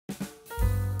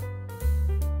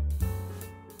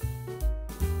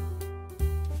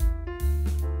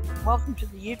Welcome to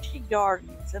the UT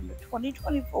Gardens and the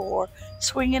 2024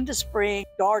 Swing into Spring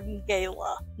Garden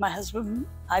Gala. My husband,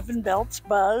 Ivan Belt's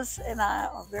Buzz, and I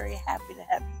are very happy to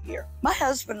have you here. My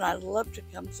husband and I love to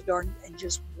come to the garden and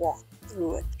just walk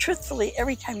through it. Truthfully,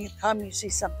 every time you come, you see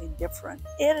something different.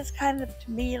 It is kind of,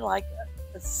 to me, like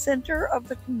the center of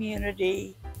the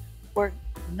community where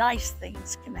nice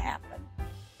things can happen.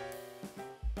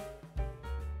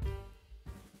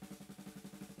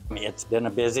 It's been a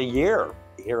busy year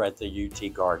here at the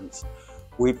UT Gardens.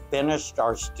 We finished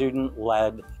our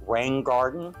student-led rain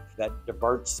garden that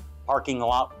diverts parking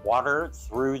lot water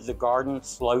through the garden,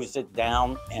 slows it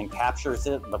down, and captures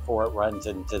it before it runs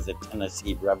into the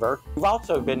Tennessee River. We've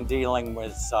also been dealing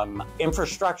with some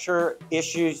infrastructure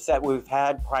issues that we've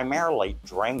had, primarily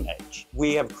drainage.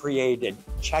 We have created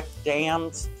check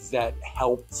dams that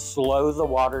help slow the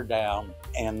water down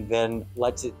and then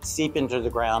lets it seep into the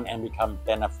ground and become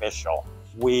beneficial.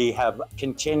 We have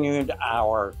continued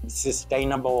our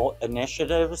sustainable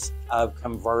initiatives of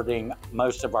converting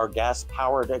most of our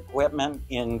gas-powered equipment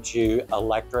into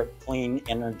electric, clean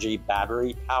energy,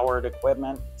 battery-powered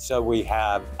equipment. So we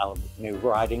have a new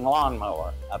riding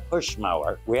lawnmower, a push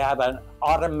mower. We have an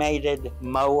automated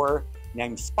mower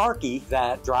named Sparky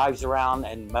that drives around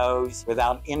and mows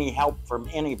without any help from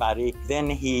anybody. Then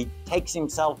he takes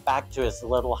himself back to his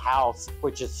little house,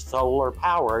 which is solar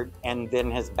powered, and then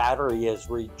his battery is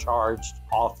recharged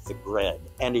off the grid.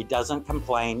 And he doesn't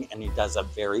complain, and he does a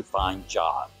very fine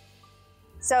job.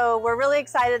 So we're really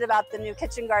excited about the new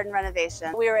kitchen garden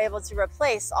renovation. We were able to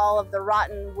replace all of the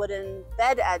rotten wooden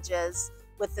bed edges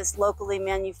with this locally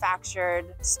manufactured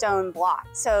stone block.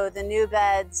 So the new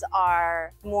beds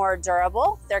are more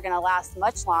durable. They're gonna last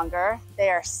much longer.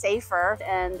 They are safer,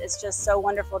 and it's just so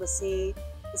wonderful to see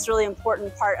this really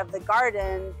important part of the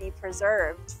garden be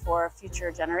preserved for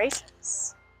future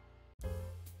generations.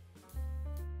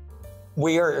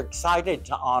 We are excited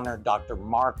to honor Dr.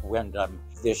 Mark Wyndham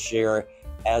this year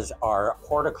as our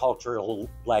Horticultural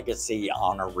Legacy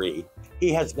honoree.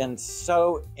 He has been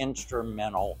so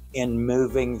instrumental in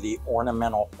moving the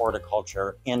ornamental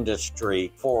horticulture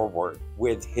industry forward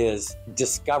with his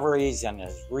discoveries and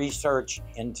his research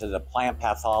into the plant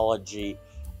pathology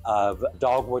of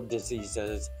dogwood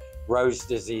diseases, rose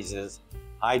diseases,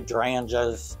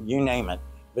 hydrangeas, you name it.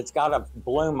 If it's got a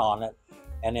bloom on it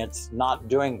and it's not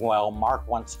doing well, Mark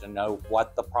wants to know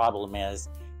what the problem is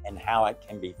and how it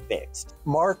can be fixed.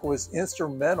 Mark was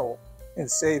instrumental in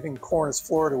saving Cornus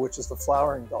florida, which is the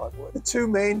flowering dogwood. The two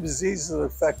main diseases that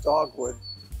affect dogwood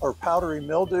are powdery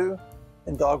mildew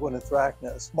and dogwood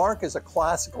anthracnose. Mark is a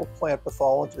classical plant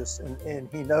pathologist, and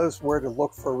he knows where to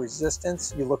look for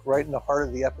resistance. You look right in the heart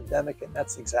of the epidemic, and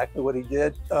that's exactly what he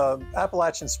did.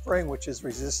 Appalachian Spring, which is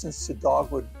resistance to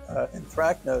dogwood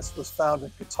anthracnose, was found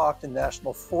in Catoctin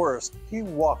National Forest. He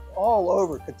walked all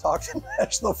over Catoctin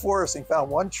National Forest and found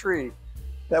one tree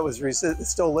that was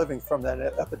still living from that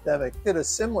epidemic. Did a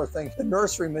similar thing. The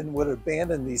nurserymen would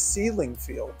abandon these seedling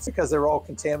fields because they were all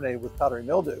contaminated with powdery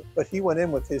mildew. But he went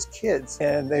in with his kids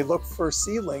and they looked for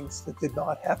seedlings that did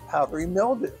not have powdery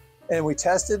mildew. And we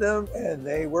tested them and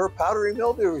they were powdery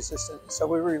mildew resistant. So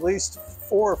we released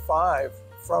 4 or 5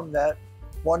 from that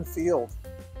one field.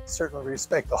 Certainly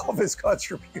respect all of his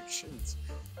contributions.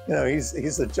 You know,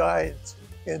 he's a giant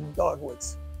in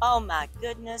dogwoods. Oh my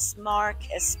goodness, Mark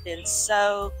has been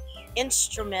so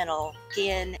instrumental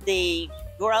in the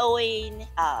growing,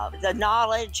 the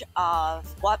knowledge of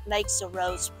what makes a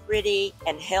rose pretty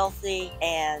and healthy,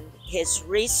 and his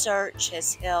research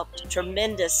has helped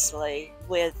tremendously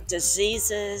with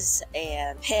diseases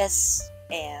and pests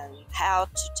and how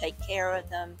to take care of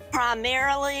them.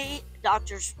 Primarily,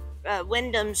 Dr.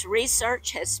 Wyndham's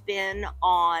research has been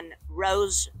on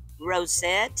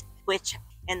rosette, which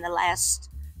in the last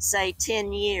say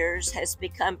 10 years has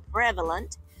become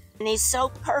prevalent. And he's so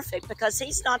perfect because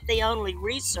he's not the only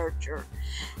researcher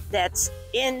that's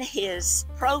in his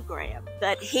program,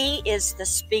 but he is the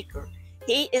speaker.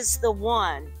 He is the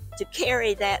one to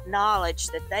carry that knowledge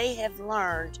that they have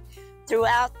learned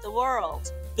throughout the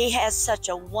world. He has such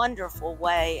a wonderful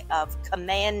way of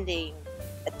commanding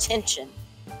attention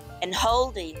and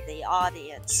holding the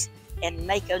audience and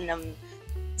making them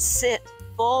sit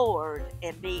forward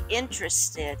and be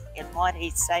interested in what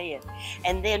he's saying.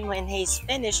 And then when he's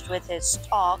finished with his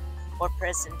talk or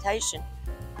presentation,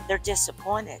 they're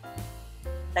disappointed.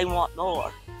 They want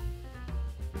more.